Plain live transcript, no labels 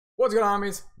What's going on,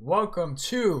 homies? Welcome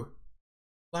to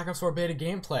Black Ops 4 beta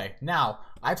gameplay. Now,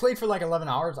 I played for like 11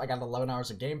 hours. I got 11 hours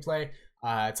of gameplay.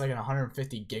 It's like an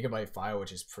 150 gigabyte file,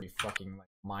 which is pretty fucking like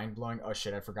mind-blowing. Oh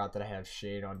shit, I forgot that I have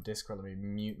shade on Discord. Let me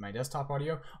mute my desktop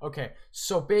audio. Okay,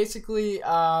 so basically,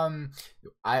 I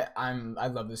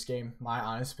love this game. My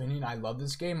honest opinion, I love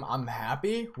this game. I'm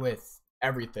happy with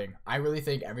everything. I really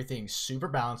think everything's super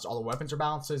balanced. All the weapons are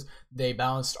balances. They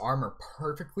balanced armor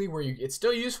perfectly where it's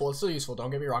still useful.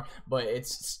 Don't get me wrong, but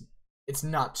it's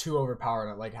not too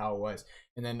overpowered like how it was.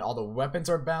 And then all the weapons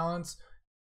are balanced.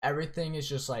 Everything is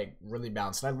just like really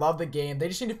balanced. And I love the game. They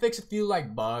just need to fix a few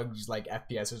like bugs, like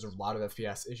FPS. There's a lot of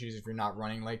FPS issues if you're not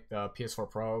running like the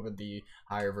PS4 Pro, but the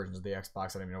higher versions of the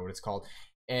Xbox. I don't even know what it's called.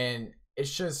 And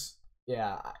it's just,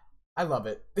 yeah, I love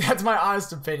it. That's my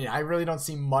honest opinion. I really don't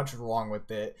see much wrong with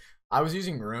it. I was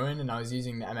using Ruin and I was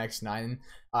using the MX9.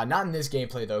 Not in this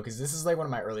gameplay though, because this is like one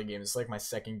of my early games. It's like my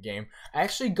second game. I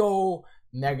actually go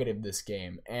negative this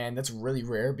game, and that's really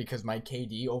rare because my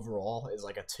KD overall is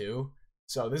like a 2.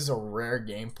 So this is a rare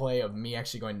gameplay of me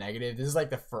actually going negative. This is like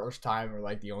the first time or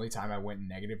like the only time I went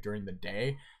negative during the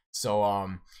day. So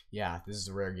yeah, this is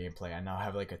a rare gameplay. I now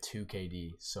have like a 2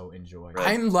 KD, so enjoy. Right.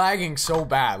 I'm lagging so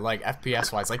bad, like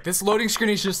FPS wise. Like this loading screen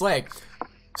is just like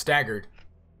staggered.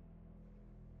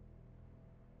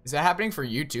 Is that happening for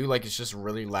you too? Like it's just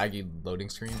really laggy loading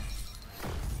screen?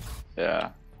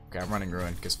 Yeah. Okay, I'm running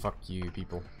Ruin because fuck you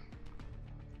people.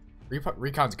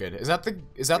 Recon's good. Is that the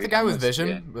guy with vision?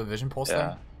 Good. The vision pulse Yeah.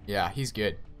 thing? Yeah, he's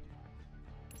good.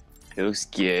 He looks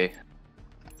gay.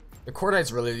 The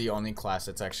Cordite's really the only class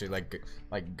that's actually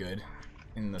like good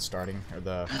in the starting or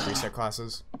the preset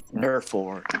classes. Nerf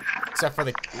 4. Except for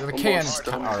the cans.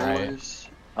 Alright.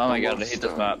 Oh my god, I hate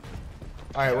this map.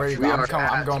 Alright, where are you going?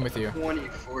 I'm going with you.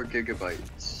 24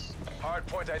 gigabytes. Hard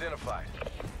point identified.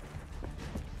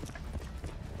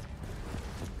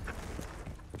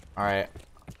 Alright.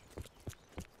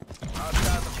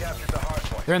 Hostiles have captured the hard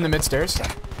point. They're in the mid stairs.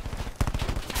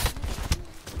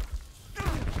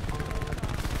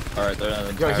 Alright, they're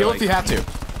in the Yo, heal if you have to.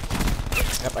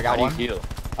 Yep, I got one. How do you heal?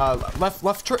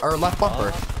 Left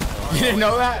bumper. You didn't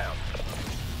know that?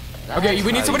 Okay,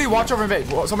 we need somebody to watch over mid.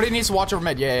 Somebody needs to watch over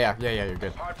mid. Yeah, you're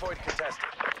good. Hard point contested.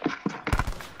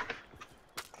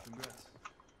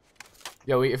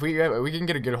 Yo, if we can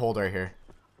get a good hold right here.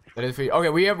 But if we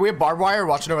we have barbed wire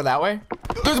watching over that way.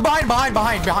 There's behind.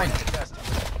 Contested.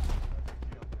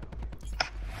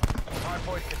 Hard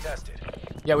point contested.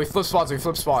 Yeah, we flip spawns.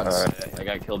 Alright, I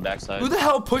got killed backside. Who the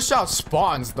hell pushed out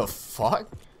spawns? The fuck?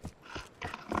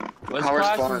 What's How are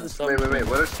classes? spawns? Wait.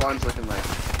 What are spawns looking like?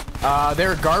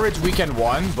 They're garbage weekend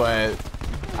 1, but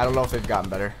I don't know if they've gotten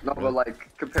better. No, but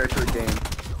like compared to a game.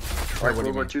 Like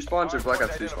World War 2 spawns or Black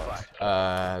Ops 2 spawns?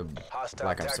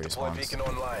 Black Ops 3 spawns. Beacon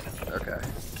online. Okay,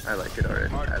 I like it already.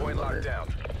 Hard I point love locked it.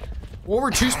 down. World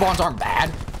War 2 spawns aren't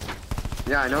bad.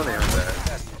 Yeah, I know they aren't bad.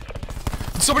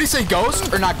 Did somebody say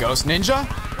ghost or not ghost? Ninja?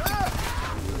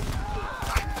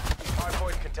 Hard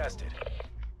point contested.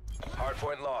 Hard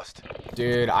point lost.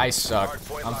 Dude, I suck.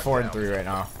 I'm 4 and 3 right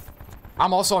now.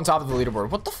 I'm also on top of the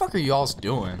leaderboard. What the fuck are y'all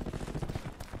doing?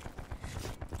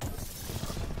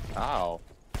 Ow.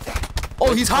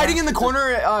 Oh, he's hiding in the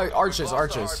corner. Arches.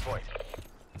 Lost the hard point.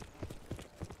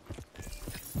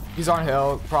 He's on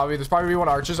hill. There's probably one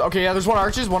arches. Okay, yeah, there's one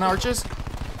arches.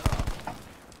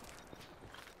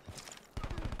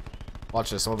 Watch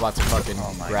this. I'm about to fucking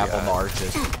grapple the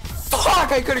arches.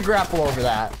 Fuck! I couldn't grapple over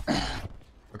that.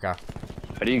 Okay.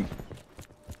 How do you?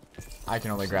 I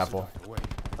can only grapple.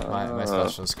 My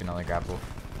specialist can only grapple.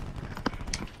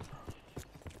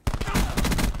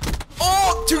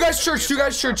 Oh! Two guys church.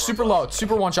 Super low.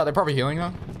 Super one shot. They're probably healing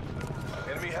though.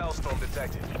 Enemy hellstorm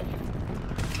detected.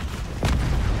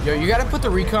 Yo, you gotta put the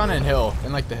recon in hill,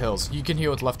 in like the hills. You can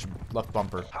heal with left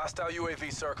bumper. Hostile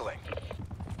UAV circling.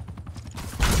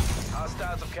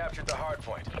 Hostiles have captured the hard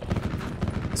point.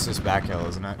 This is back hill,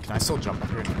 isn't it? Can I still jump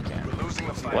up here? I can't. We're losing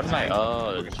the fight. What am I?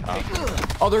 Oh, there's a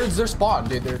chopper. Oh, they're spawned,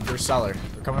 dude. They're cellar.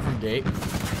 They're coming from gate.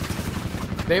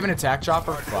 They have an attack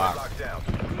chopper. Hard point Fuck. locked down.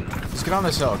 Just get on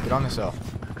this hill.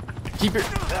 Keep your.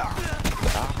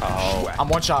 Oh. I'm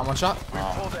one shot.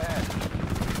 Pulled ahead.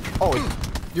 Oh,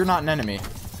 you're not an enemy.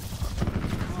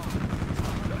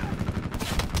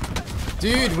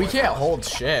 Dude, we can't hold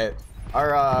shit.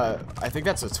 Our, I think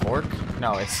that's a Torque.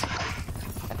 No, I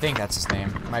think that's his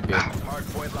name. Might be. Hard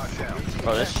point locked down.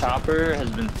 Bro, this chopper has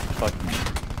been fucking.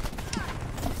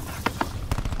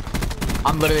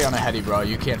 I'm literally on a heady, bro.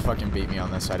 You can't fucking beat me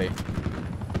on this heady.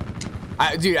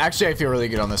 Dude, actually, I feel really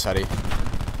good on this heady.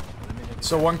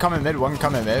 So one coming mid.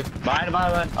 Behind.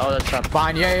 Oh, that's chopper.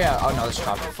 Fine, yeah. Oh no, that's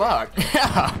chopper. Fuck.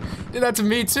 Yeah. Did that to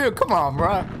me too. Come on,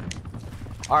 bro.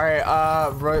 All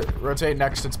right, rotate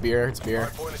next. It's beer. It's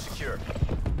beer. Hardpoint is secure.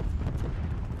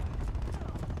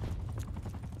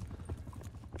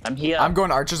 I'm here. I'm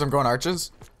going arches. I'm going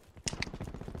arches.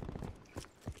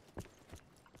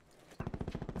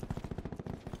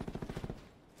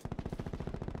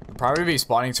 They'll probably be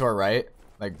spawning to our right,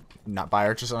 like not by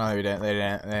arches. Oh no, they didn't. They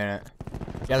didn't. Yeah,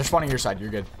 they're spawning your side. You're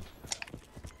good.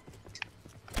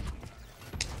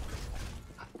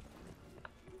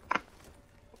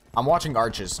 I'm watching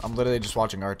arches. I'm literally just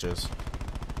watching arches.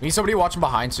 We need somebody watching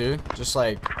behind too. Just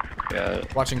like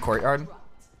watching courtyard.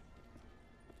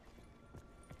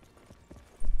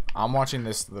 I'm watching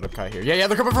this little cut here. Yeah,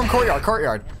 they're coming from courtyard.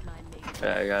 Courtyard.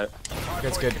 Yeah, I got it.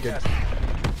 That's good. Good.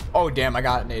 Oh damn, I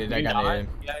got naded. I got naded.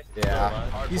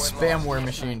 Yeah. He's spam war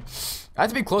machine. I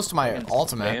have to be close to my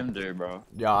ultimate. Spammed her, bro.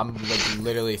 Yeah, I'm like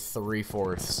literally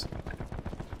 3/4.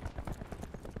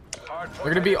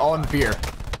 They're gonna be all in beer.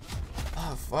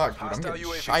 Oh fuck, dude, I'm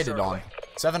getting shited on.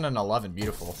 7 and 11,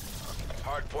 beautiful.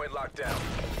 Hardpoint locked down.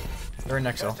 They're in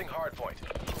next hill. Testing hardpoint.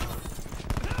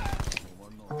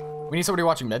 We need somebody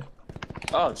watching mid.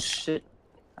 Oh shit.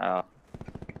 Oh.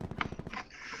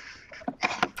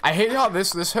 I hate how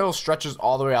this hill stretches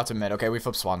all the way out to mid. Okay, we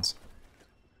flip swans.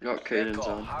 You got Caden's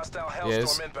on. Hostile He is.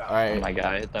 hellstorm inbound. Oh Alright. my god,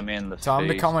 I hit that man in the Tell him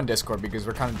to face. come on Discord because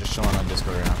we're kind of just chilling on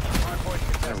Discord right now. Hardpoint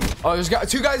contested. Oh, there's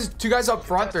two guys up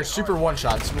front. They're super one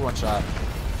shot. Super one shot.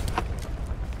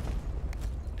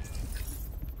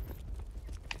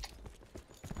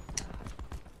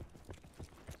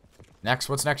 Next,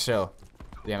 what's next hill?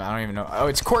 Damn, I don't even know. Oh,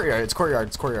 it's courtyard. It's courtyard.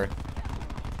 It's courtyard.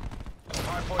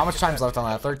 How much time's left on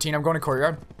that? 13. I'm going to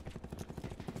courtyard.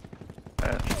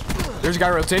 There's a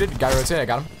guy rotated. Guy rotated. I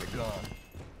got him.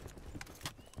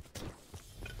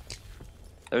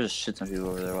 There's a shit ton of people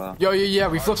over there. Wow. Yo, yeah.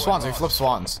 We flip swans. We flip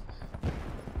swans.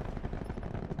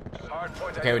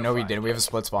 Okay, no, we did. We have a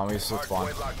split spawn. We have a split spawn.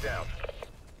 Hardpoint locked down.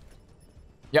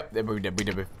 Yep, we did.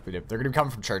 They're gonna be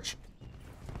coming from church.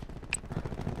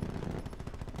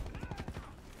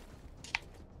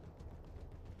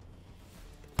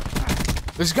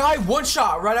 This guy one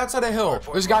shot right outside the hill.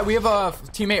 This guy, we have a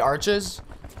teammate arches.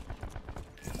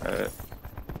 Alright.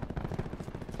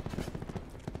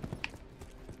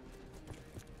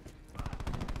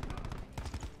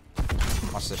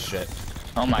 Watch this shit.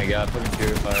 Oh my god, fucking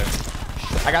purifier.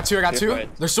 I got two. Purified.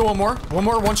 There's still one more.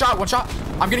 One shot.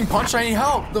 I'm getting punched. I need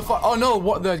help. The fuck? Oh no,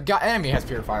 what? The guy enemy has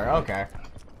purifier. Okay.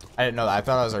 I didn't know that. I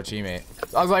thought that was our teammate.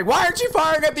 I was like, why aren't you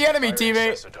firing at the enemy,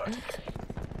 teammate?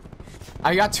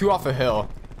 I got two off a hill.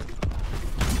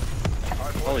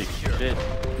 Holy shit.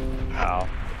 Ow.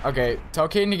 Okay, tell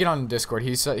Caden to get on Discord.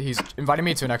 He's invited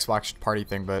me to an Xbox party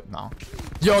thing, but no.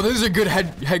 Yo, this is a good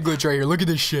head glitch right here. Look at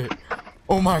this shit.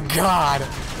 Oh my god.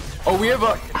 Oh, we have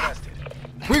a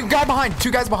guy behind.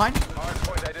 Two guys behind.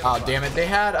 Oh damn it. They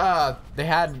had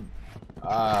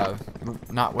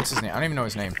not what's his name? I don't even know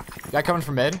his name. Guy coming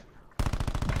from mid.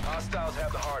 Hostiles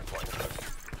have the hardpoint.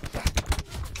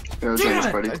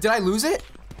 Damn it. Did I lose it?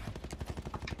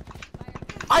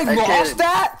 I Hey, lost Caden.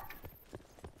 that?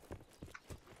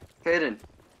 Caden.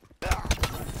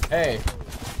 Hey.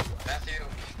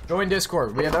 Join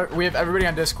Discord. We have everybody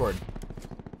on Discord.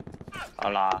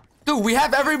 Hola. Dude, we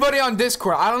have everybody on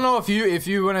Discord. I don't know if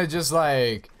you wanna just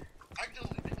like.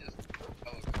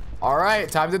 All right,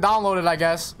 time to download it, I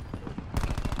guess.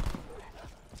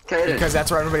 Caden. Because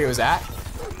that's where everybody was at.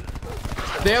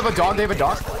 They have a dog.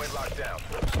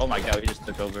 Oh my god, we just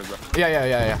took over, bro.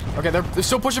 Yeah. Okay, they're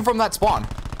still pushing from that spawn.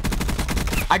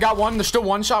 I got one. There's still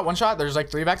one shot. There's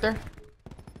like 3 back there.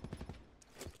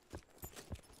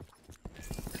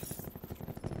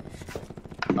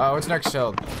 What's next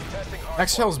hill?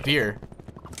 Next hill's beer.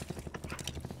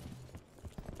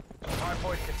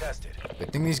 Hardpoint contested. I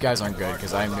think these guys aren't good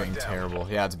because I'm doing terrible.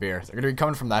 Yeah, it's beer. They're gonna be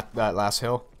coming from that last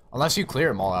hill. Unless you clear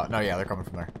them all out. No, yeah, they're coming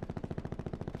from there.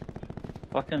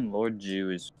 Fucking Lord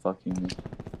Jew is fucking me.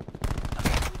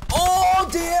 Oh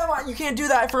damn! You can't do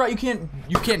that. I forgot you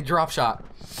can't drop shot.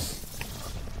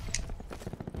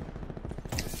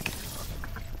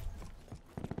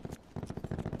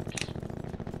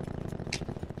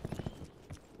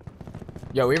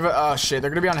 Yo, we have a oh shit. They're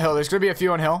gonna be on hill. There's gonna be a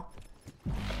few on hill.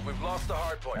 We've lost the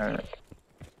hardpoint. Alright.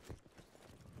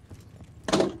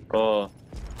 Oh.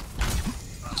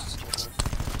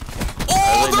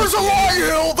 Oh, there's a lot of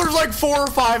hill. There's like 4 or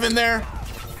 5 in there.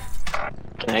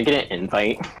 Can I get an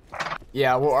invite?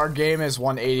 Yeah, well, our game is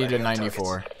 180 to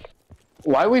 94.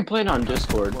 Why are we playing on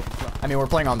Discord? I mean, we're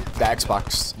playing on the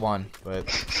Xbox One, but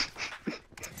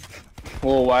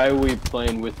Well, why are we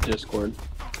playing with Discord?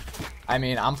 I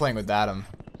mean, I'm playing with Adam.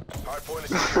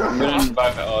 Hardpoint is secure. I'm gonna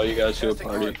invite all you guys to a Testing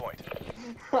party.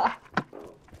 hardpoint.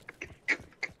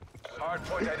 Hard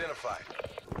point identified.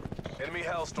 Enemy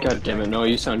hellstorm. God damn it, no,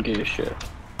 you sound gay as shit.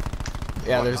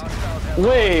 Yeah, there's.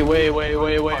 Wait.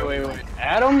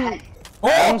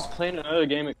 Adam's playing another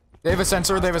game. They have a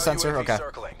sensor. They have a sensor. UAV Okay.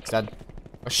 circling. It's dead.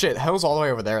 Oh shit, hell's all the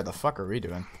way over there. The fuck are we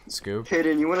doing? Scoob.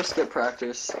 Hayden, you want to skip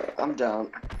practice? I'm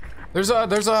down. There's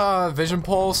a vision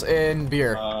pulse in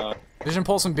beer. Vision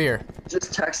pulse and beer.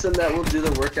 Just text them that we'll do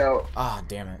the workout Ah,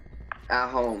 damn it. at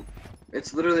home.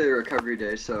 It's literally a recovery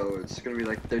day, so it's gonna be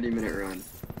like 30-minute run.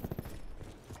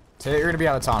 Today you're gonna be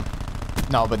out of town.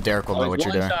 No, but Derek will know what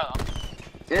you're doing.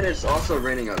 And it's also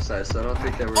raining outside, so I don't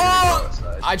think that we're gonna go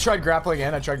outside. I tried grappling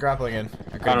in. I couldn't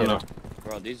don't get know. it.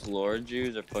 Bro, these Lord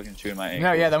Jews are fucking shooting my ankles.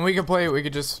 No, yeah, then we could play. We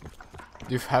could just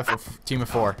have a team of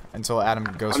 4 until Adam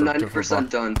goes I'm to 90%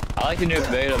 done. I like the new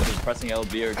beta of just pressing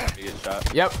LB every time you get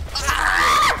shot. Yep.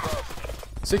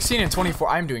 16 and 24.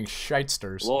 I'm doing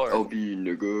shitesters. Lord. OB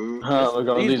nigga. Look at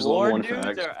all these level Lord 1 dudes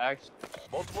facts. are actually...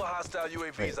 Multiple hostile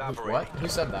UAVs Wait, operating. what? Who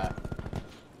said that?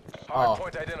 Hard Oh.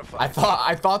 point identified.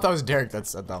 I thought that was Derek that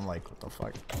said that. I'm like, what the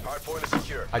fuck? Hard point is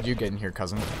secure. How'd you get in here,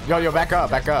 cousin? Yo, back up.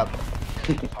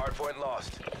 Hard point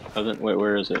lost. Wait,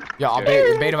 where is it? Yeah, I'll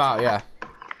bait him out. Yeah.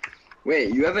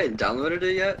 Wait, you haven't downloaded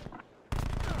it yet?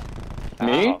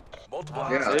 Me? Multiple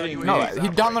Yeah. hostile UAVs No, he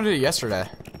operating. downloaded it yesterday.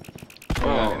 Oh,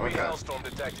 Enemy okay. hellstorm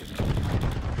detected.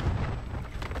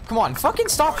 Come on, fucking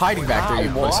stop hiding back there,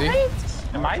 you pussy.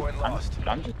 Am I? Point lost.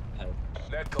 I'm just...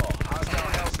 Net call. Hostile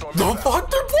hellstorm. The inbound. fuck?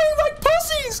 They're playing like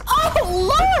pussies! Oh,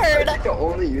 I lord! think the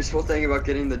only useful thing about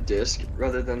getting the disc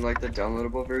rather than like the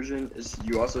downloadable version is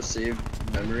you also save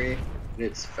memory and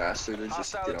it's faster to just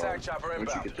Hostile get attack on chopper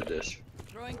once you inbound. get the disc.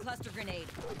 Throwing cluster grenade.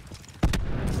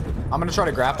 I'm gonna try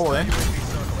to grapple in.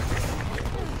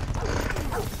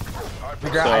 Hard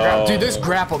point. Dude, this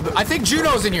grapple. I think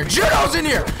Juno's in here. Juno's in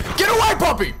here! Get away,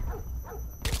 puppy!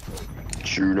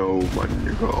 Juno, my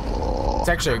nigga. It's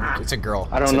actually, it's a girl.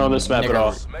 I don't It's a know this map at nigger.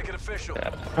 all. Make it official.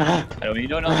 You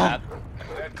don't know that.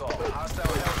 Net call. Hostile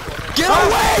hellstorm. Get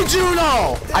away,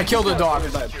 Juno! I killed a dog.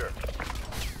 Secure.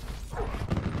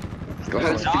 Go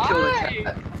ahead, kill the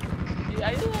cat.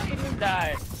 I didn't even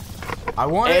die. I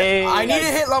want Hey, it. I need to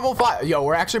hit level 5. Yo,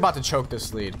 we're actually about to choke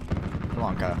this lead. Come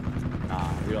on, Kyle. Nah,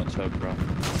 we don't choke, bro.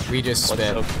 We just What's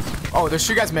spit. up? Oh, there's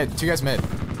 2 guys mid. 2 guys mid.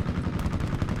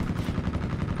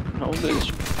 No, this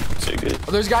so good.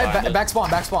 Oh, there's a guy back spawn.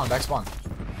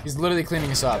 He's literally cleaning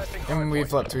us up. And we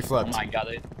flipped. Oh my god,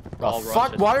 they The all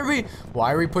fuck? rushing.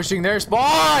 Why are we pushing their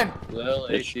spawn? Little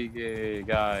HG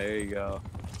guy, there you go.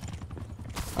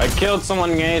 I killed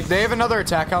someone, Gabe. They have another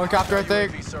attack helicopter, I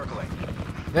think. UAV circling.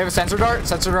 They have a sensor dart.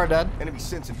 Sensor dart dead. Enemy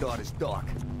sensor dart is dark.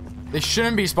 They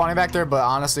shouldn't be spawning back there, but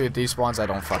honestly, with these spawns, I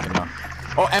don't fucking know.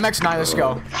 Oh, MX9, let's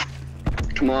go.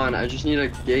 Come on, I just need a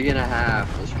gig and a half.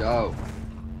 Let's go.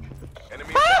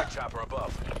 Enemy attack chopper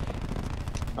above.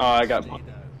 Oh, I got.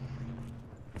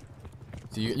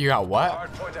 You got what?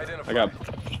 Hard point identified. I got.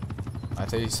 I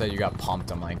thought you said you got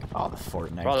pumped. I'm like, oh, the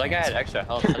Fortnite. Bro, that guy had cans. extra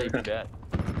health. How did he do that?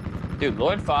 Dude,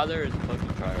 Lord Father is fucking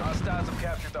tryhard. Hostiles have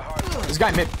captured the hard point. This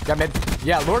guy mid. Got mid.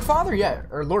 Yeah, Lord Father, yeah.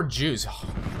 Or Lord Jews.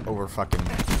 Over fucking.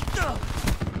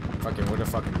 What a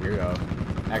fucking weirdo.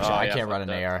 Actually, Oh, I yeah, can't run fuck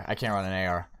an that. AR. I can't run an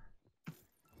AR.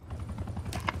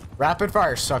 Rapid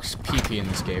fire sucks PP in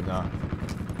this game, though.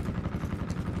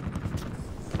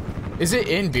 Is it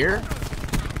in beer?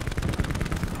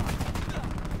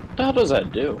 What the hell does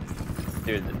that do?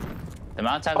 Dude, the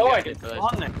amount of times Oh, we I got can hit for this.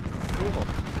 spawn there. Cool.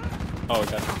 Oh,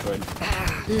 that's good.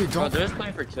 Dude, Bro, don't. they're just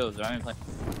playing for kills. They're not even playing.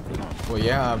 Well,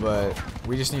 yeah, but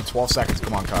we just need 12 seconds.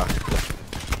 Come on, Kyle.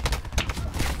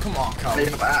 Come on, Kyle. Hey,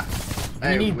 We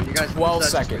hey, need when you guys 12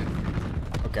 finish that, seconds.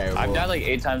 Okay. I've well- died like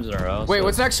 8 times in a row. Wait, so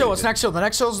what's next it's hill? pretty What's good. next hill? The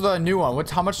next hill's the new one.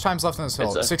 How much time's left in this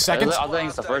hill? It's 6 seconds? I think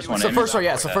it's the first one. It's the Amy. first one,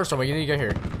 yeah. It's the first one. We need to get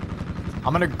here.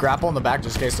 I'm gonna grapple in the back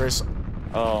just in case there's.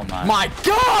 Oh my. My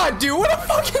God, dude! What a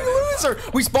fucking loser!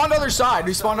 We spawned other side.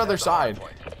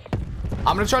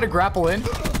 I'm gonna try to grapple in.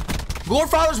 Lord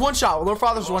Father's one shot.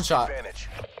 Advantage.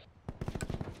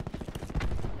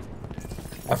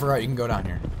 I forgot you can go down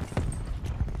here.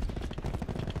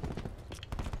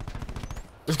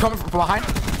 There's coming from behind.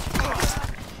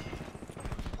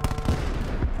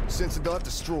 Sensor dart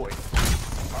destroyed.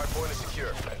 Hard point is secure.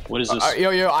 What is this?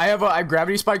 Yo, I have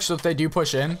gravity spike, so if they do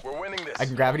push in, We're winning this. I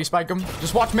can gravity spike them.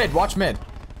 Just watch mid.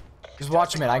 Just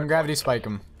watch mid. I can gravity spike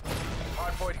them.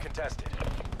 Hard point contested.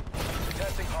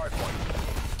 Contesting hard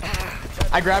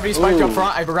point. I gravity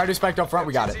spiked up front.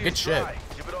 We got it. Good shit.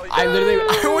 Give it all you I got.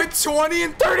 literally went 20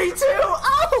 and 32.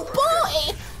 Oh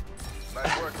boy!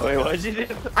 Nice work. Wait, what did you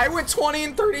do? I went 20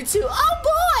 and 32. Oh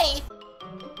boy!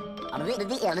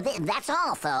 That's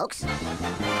all, folks.